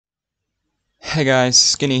Hey guys,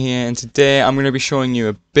 Skinny here, and today I'm going to be showing you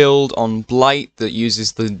a build on Blight that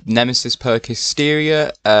uses the Nemesis perk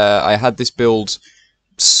Hysteria. I had this build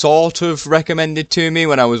sort of recommended to me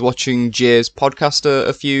when I was watching Jay's podcast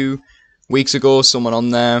a few weeks ago. Someone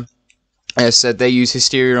on there said they use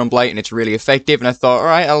Hysteria on Blight and it's really effective, and I thought,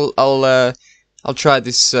 alright, I'll try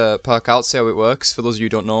this perk out, see how it works. For those of you who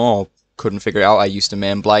don't know or couldn't figure it out, I used to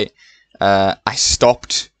main Blight. I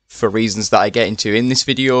stopped for reasons that I get into in this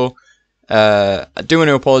video. I do want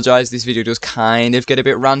to apologise, this video does kind of get a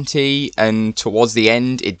bit ranty, and towards the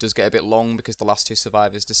end it does get a bit long because the last two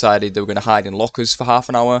survivors decided they were going to hide in lockers for half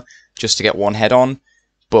an hour just to get one head on.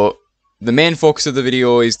 But the main focus of the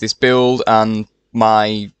video is this build and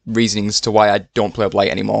my reasonings to why I don't play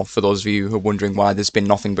Blight anymore, for those of you who are wondering why there's been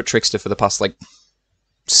nothing but Trickster for the past like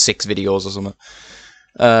 6 videos or something.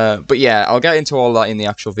 But yeah, I'll get into all that in the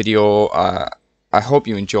actual video. I hope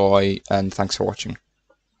you enjoy, and thanks for watching.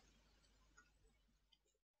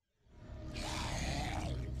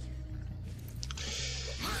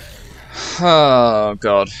 Oh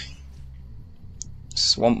god.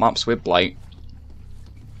 Swamp maps with Blight.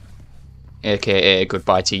 AKA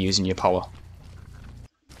goodbye to using your power.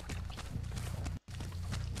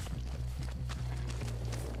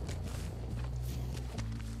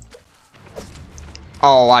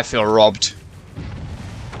 Oh, I feel robbed.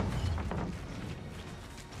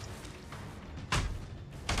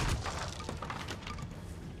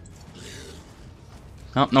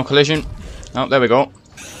 Oh, no collision. Oh, there we go.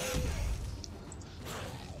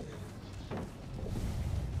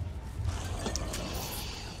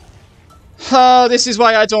 Oh, this is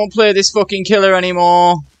why I don't play this fucking killer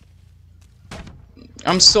anymore.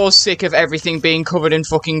 I'm so sick of everything being covered in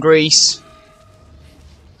fucking grease.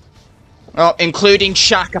 Oh, including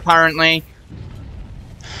Shaq, apparently.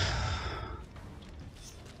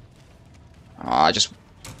 Oh, I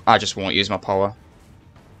just won't use my power.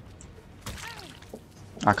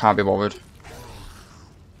 I can't be bothered.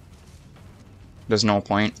 There's no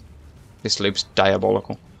point. This loop's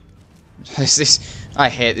diabolical. I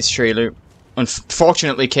hate this tree loop.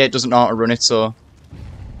 Unfortunately, Kate doesn't know how to run it, so...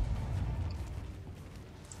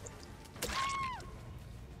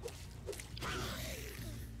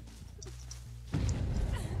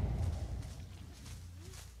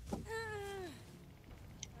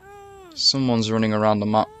 Someone's running around the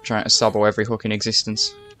map trying to sabo every hook in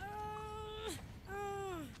existence.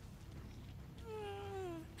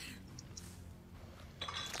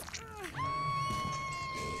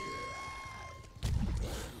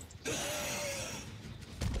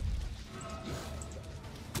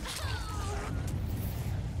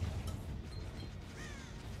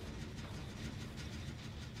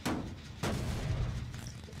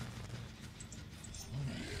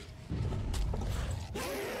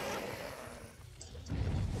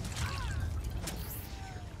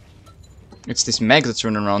 It's this Meg that's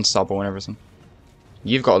running around Sabo and everything.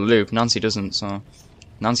 You've got a loop, Nancy doesn't, so...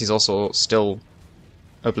 Nancy's also still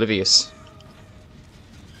oblivious.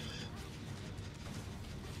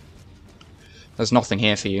 There's nothing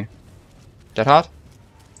here for you. Dead hard?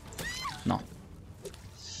 No.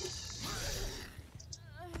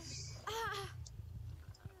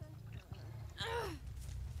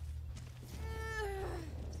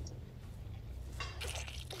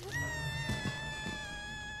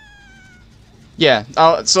 Yeah,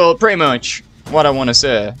 so pretty much what I want to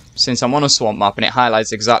say, since I'm on a swamp map and it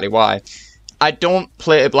highlights exactly why, I don't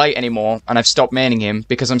play a Blight anymore, and I've stopped maining him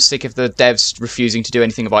because I'm sick of the devs refusing to do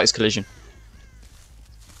anything about his collision.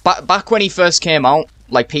 Back when he first came out,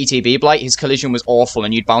 like PTB Blight, his collision was awful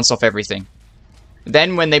and you'd bounce off everything.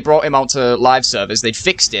 Then when they brought him out to live servers, they'd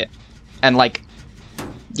fixed it. And like,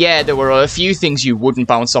 yeah, there were a few things you wouldn't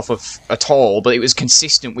bounce off of at all, but it was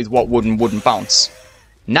consistent with what would and wouldn't bounce.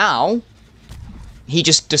 Now... he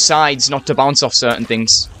just decides not to bounce off certain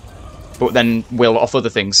things, but then will off other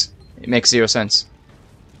things. It makes zero sense.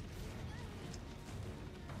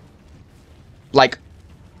 Like,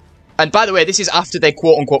 and by the way, this is after they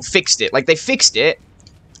quote unquote fixed it. Like, they fixed it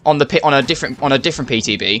on a different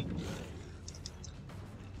PTB,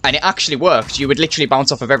 and it actually worked. You would literally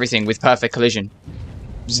bounce off of everything with perfect collision,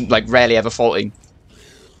 like rarely ever faulting.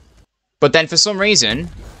 But then for some reason,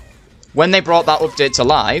 when they brought that update to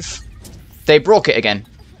live, they broke it again.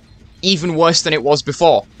 Even worse than it was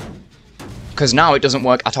before. Because now it doesn't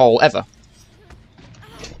work at all, ever.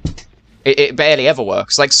 It barely ever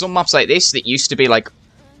works. Like, some maps like this that used to be, like,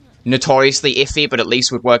 notoriously iffy, but at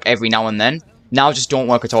least would work every now and then, now just don't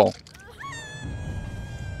work at all.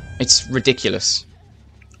 It's ridiculous.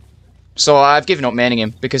 So I've given up maining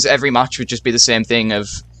him, because every match would just be the same thing of...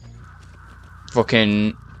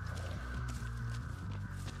 fucking...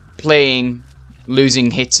 playing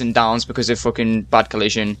losing hits and downs because of fucking bad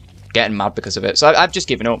collision, getting mad because of it. So I've just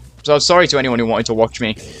given up. So I'm sorry to anyone who wanted to watch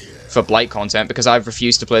me for Blight content, because I've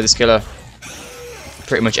refused to play this killer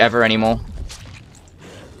pretty much ever anymore.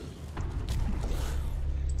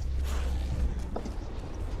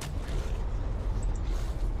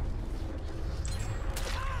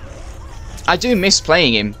 I do miss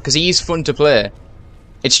playing him, because he is fun to play.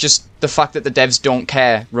 It's just the fact that the devs don't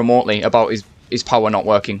care remotely about his power not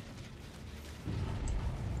working.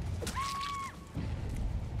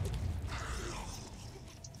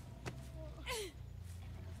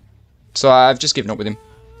 So I've just given up with him.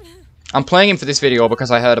 I'm playing him for this video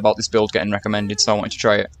because I heard about this build getting recommended, so I wanted to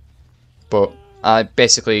try it. But I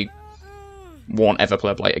basically won't ever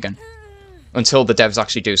play Blight again. Until the devs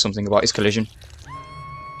actually do something about his collision.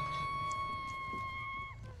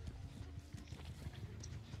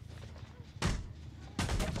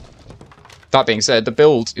 That being said, the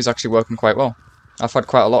build is actually working quite well. I've had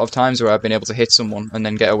quite a lot of times where I've been able to hit someone and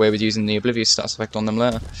then get away with using the Oblivious stats effect on them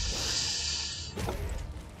later.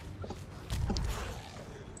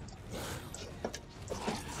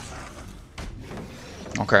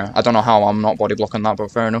 Okay, I don't know how I'm not body blocking that,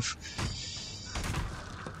 but fair enough.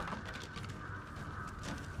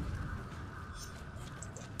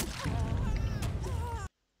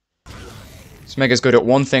 This Mega's good at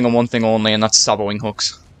one thing and one thing only, and that's saboing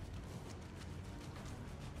hooks.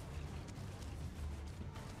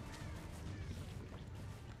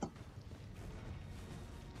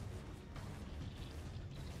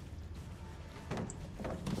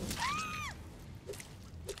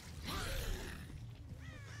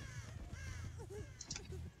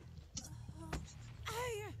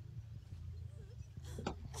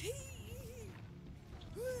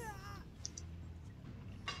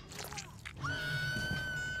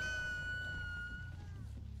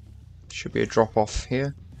 Should be a drop off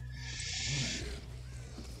here.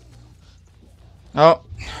 Oh.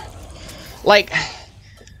 Like,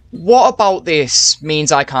 what about this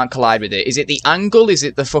means I can't collide with it? Is it the angle? Is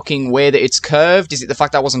it the fucking way that it's curved? Is it the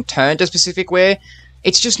fact that I wasn't turned a specific way?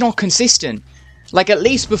 It's just not consistent. Like, at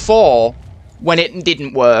least before, when it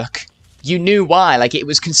didn't work, you knew why. Like, it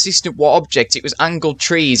was consistent what objects. It was angled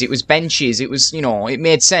trees. It was benches. It was, you know, it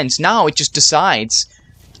made sense. Now it just decides.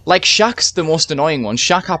 Like, Shack's the most annoying one.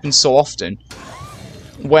 Shack happens so often.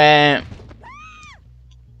 Where,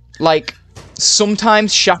 like,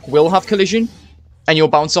 sometimes Shack will have collision. And you'll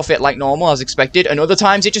bounce off it like normal, as expected. And other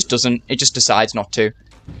times it just doesn't. It just decides not to.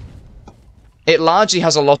 It largely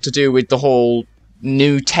has a lot to do with the whole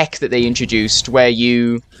new tech that they introduced. Where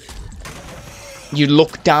you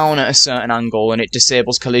look down at a certain angle and it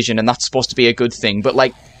disables collision. And that's supposed to be a good thing. But,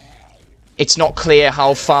 like, it's not clear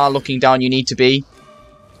how far looking down you need to be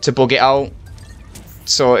to bug it out.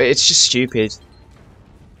 So it's just stupid.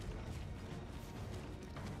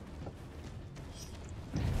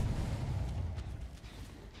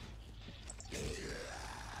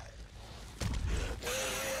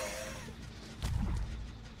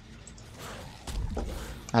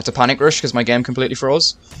 I had to panic rush because my game completely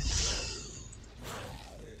froze.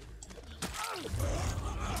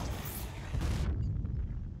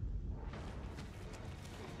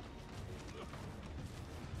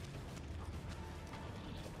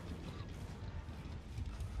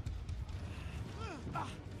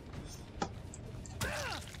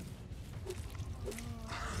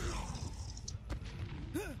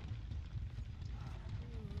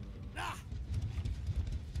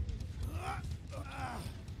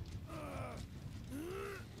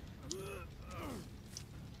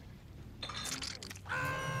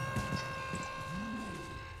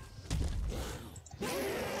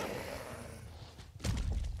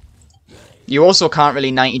 You also can't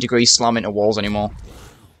really 90-degree slam into walls anymore.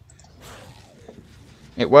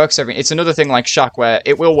 It works every... It's another thing like Shack where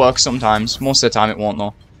it will work sometimes. Most of the time it won't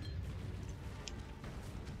though.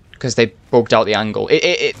 Because they bugged out the angle.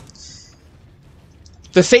 The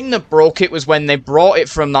thing that broke it was when they brought it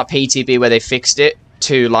from that PTB where they fixed it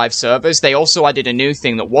to live servers. They also added a new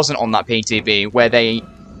thing that wasn't on that PTB where they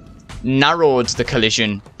narrowed the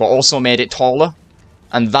collision but also made it taller.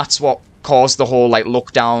 And that's what caused the whole, like,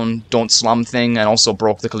 look down, don't slam thing, and also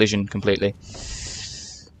broke the collision completely.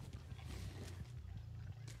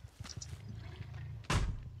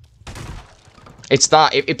 It's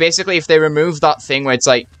that. It basically, if they remove that thing where it's,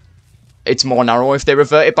 like, it's more narrow, if they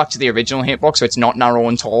revert it back to the original hitbox so it's not narrow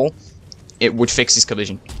and tall, it would fix his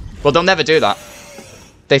collision. Well, they'll never do that.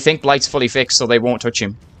 They think Blight's fully fixed, so they won't touch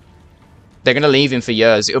him. They're going to leave him for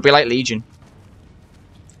years. It'll be like Legion.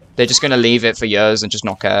 They're just going to leave it for years and just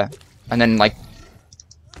not care. And then, like,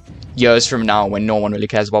 years from now, when no one really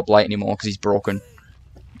cares about Blight anymore because he's broken,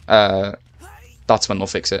 that's when they'll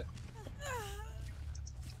fix it.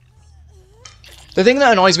 The thing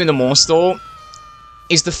that annoys me the most, though,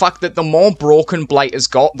 is the fact that the more broken Blight has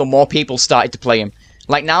got, the more people started to play him.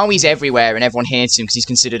 Like, now he's everywhere and everyone hates him because he's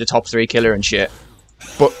considered a top 3 killer and shit.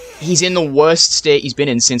 But he's in the worst state he's been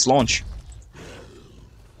in since launch.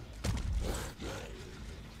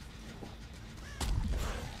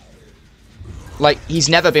 Like, he's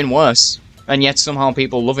never been worse. And yet somehow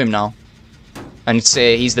people love him now. And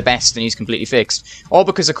say he's the best and he's completely fixed. All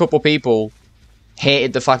because a couple people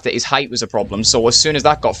hated the fact that his height was a problem. So as soon as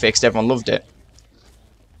that got fixed, everyone loved it.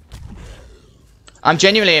 I'm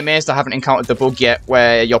genuinely amazed I haven't encountered the bug yet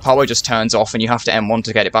where your power just turns off and you have to M1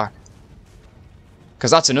 to get it back.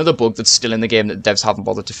 Because that's another bug that's still in the game that the devs haven't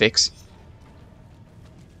bothered to fix.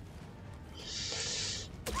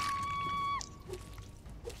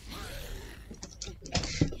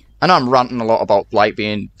 I know I'm ranting a lot about Blight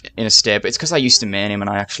being in a state, but it's because I used to main him and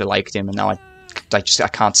I actually liked him, and now I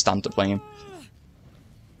can't stand to play him.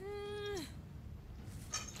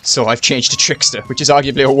 So I've changed to Trickster, which is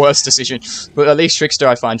arguably a worse decision. But at least Trickster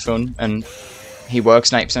I find fun, and he works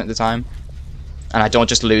 90% of the time. And I don't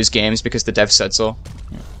just lose games because the dev said so.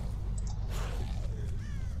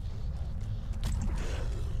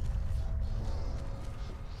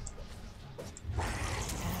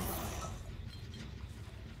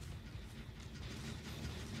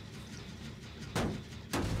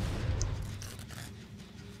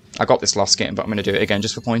 I got this last game, but I'm going to do it again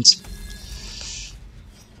just for points.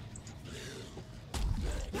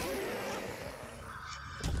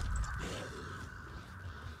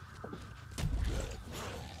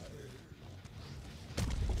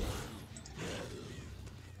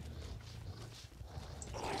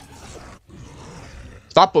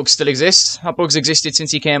 That bug still exists. That bug's existed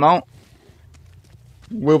since he came out.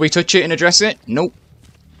 Will we touch it and address it? Nope.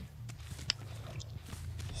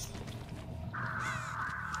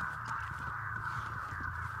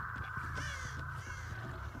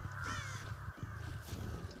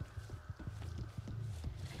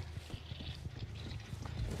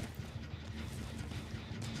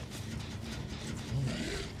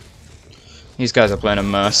 These guys are playing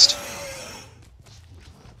immersed.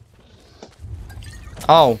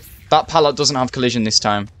 Oh, that pallet doesn't have collision this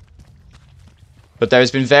time. But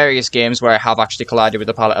there's been various games where I have actually collided with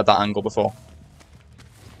the pallet at that angle before.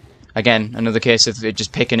 Again, another case of it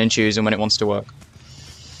just picking and choosing when it wants to work.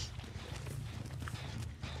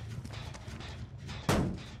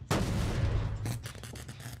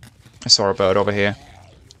 I saw a bird over here.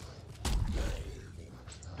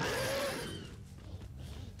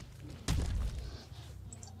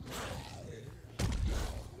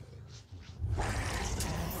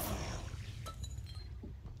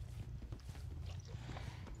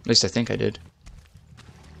 At least I think I did.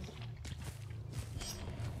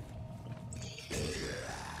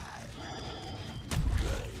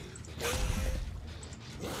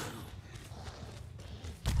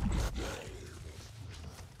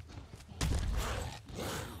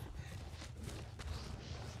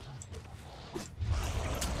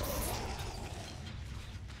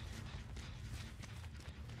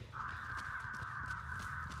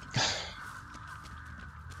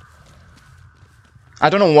 I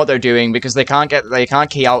don't know what they're doing because they can't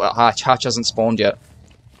key out at Hatch. Hatch hasn't spawned yet.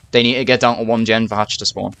 They need to get down to 1 gen for Hatch to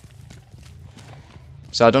spawn.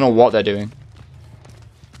 So I don't know what they're doing.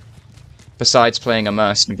 Besides playing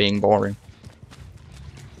immersed and being boring.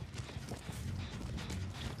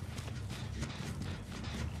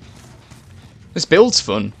 This build's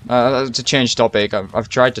fun. To change topic, I've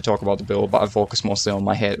tried to talk about the build, but I've focused mostly on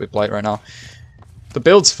my hate with Blight right now. The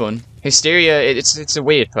build's fun. Hysteria, it's a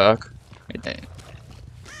weird perk.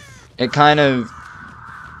 It kind of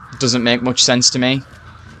doesn't make much sense to me.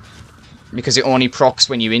 Because it only procs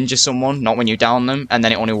when you injure someone, not when you down them, and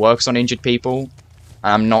then it only works on injured people.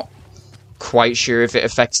 And I'm not quite sure if it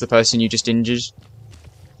affects the person you just injured.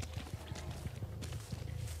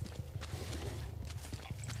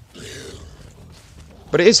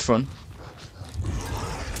 But it is fun.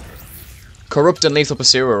 Corrupt and Lethal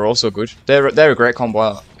Pursuer are also good. They're a great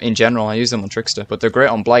combo in general. I use them on Trickster, but they're great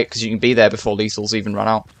on Blight because you can be there before Lethals even run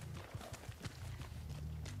out.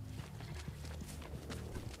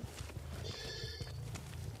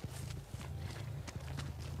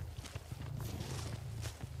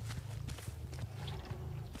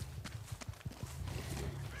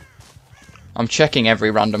 I'm checking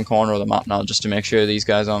every random corner of the map now just to make sure these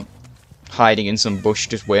guys aren't hiding in some bush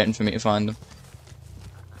just waiting for me to find them.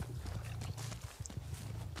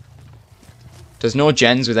 There's no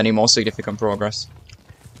gens with any more significant progress.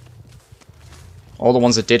 All the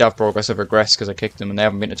ones that did have progress have regressed because I kicked them and they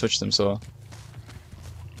haven't been to touch them, so...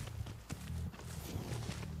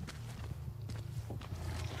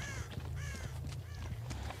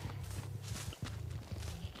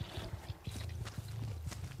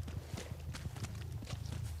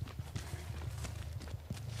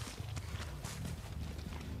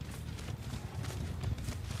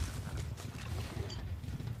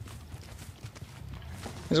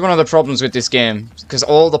 There's one of the problems with this game, because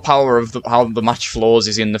all the power of how the match flows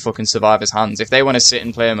is in the fucking survivors' hands. If they want to sit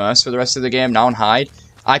and play immerse for the rest of the game now and hide,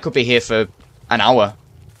 I could be here for an hour,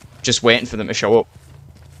 just waiting for them to show up.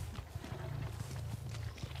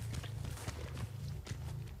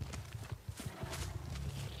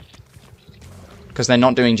 Because they're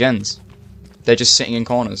not doing gens. They're just sitting in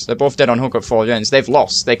corners. They're both dead on hook at 4 gens. They've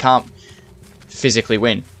lost. They can't physically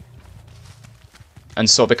win. And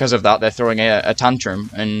so because of that, they're throwing a tantrum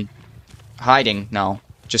and hiding now,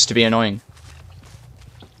 just to be annoying.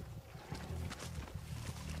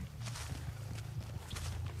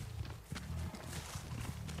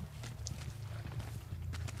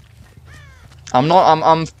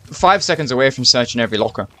 I'm 5 seconds away from searching every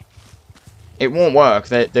locker. It won't work,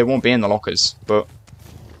 they won't be in the lockers, but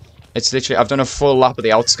it's literally, I've done a full lap of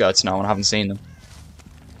the outskirts now and I haven't seen them.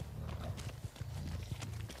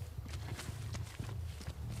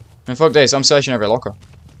 And fuck this, I'm searching every locker.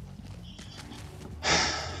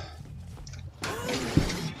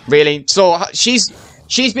 Really? So, she's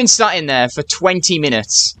been sat in there for 20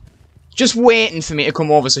 minutes. Just waiting for me to come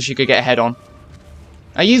over so she could get a head on.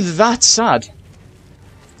 Are you that sad?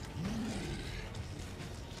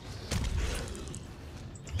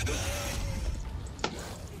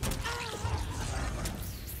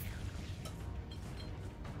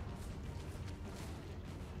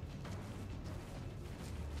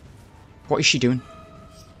 What is she doing?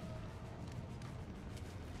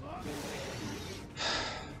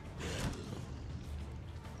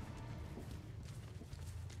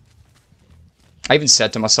 I even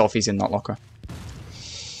said to myself he's in that locker.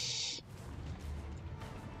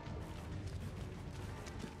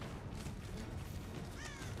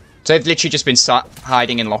 So they've literally just been sat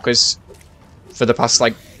hiding in lockers for the past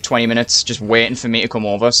like 20 minutes, just waiting for me to come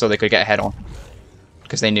over so they could get a head on.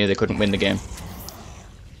 Because they knew they couldn't win the game.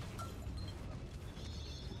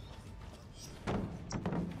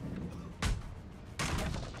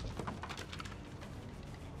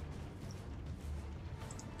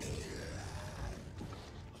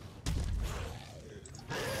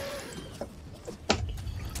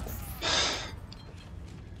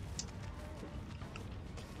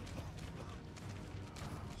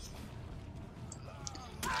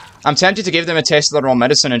 I'm tempted to give them a taste of their own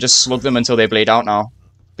medicine and just slug them until they bleed out now.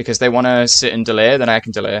 Because they want to sit and delay, then I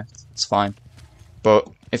can delay. It's fine. But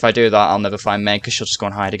if I do that, I'll never find Meg, because she'll just go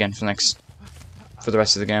and hide again for the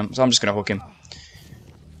rest of the game. So I'm just going to hook him.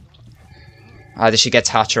 Either she gets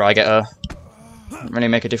Hatch or I get her. Doesn't really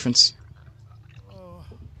make a difference.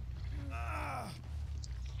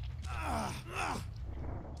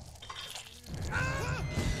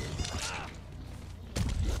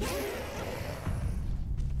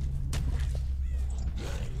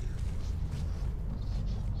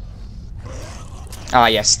 Ah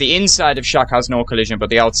yes, the inside of Shack has no collision, but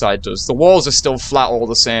the outside does. The walls are still flat all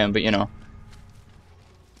the same, but you know.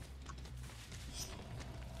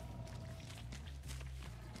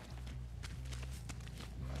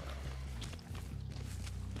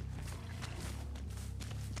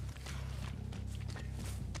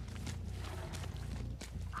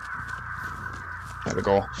 There we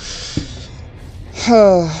go.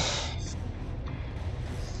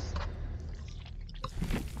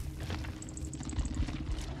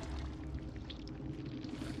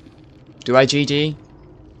 Do I GG?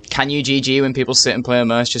 Can you GG when people sit and play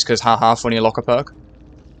immerse just because haha funny locker perk?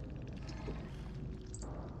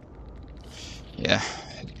 Yeah.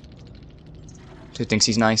 Dude thinks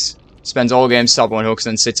he's nice. Spends all game sub on hooks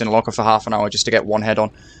and then sits in a locker for half an hour just to get one head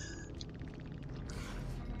on.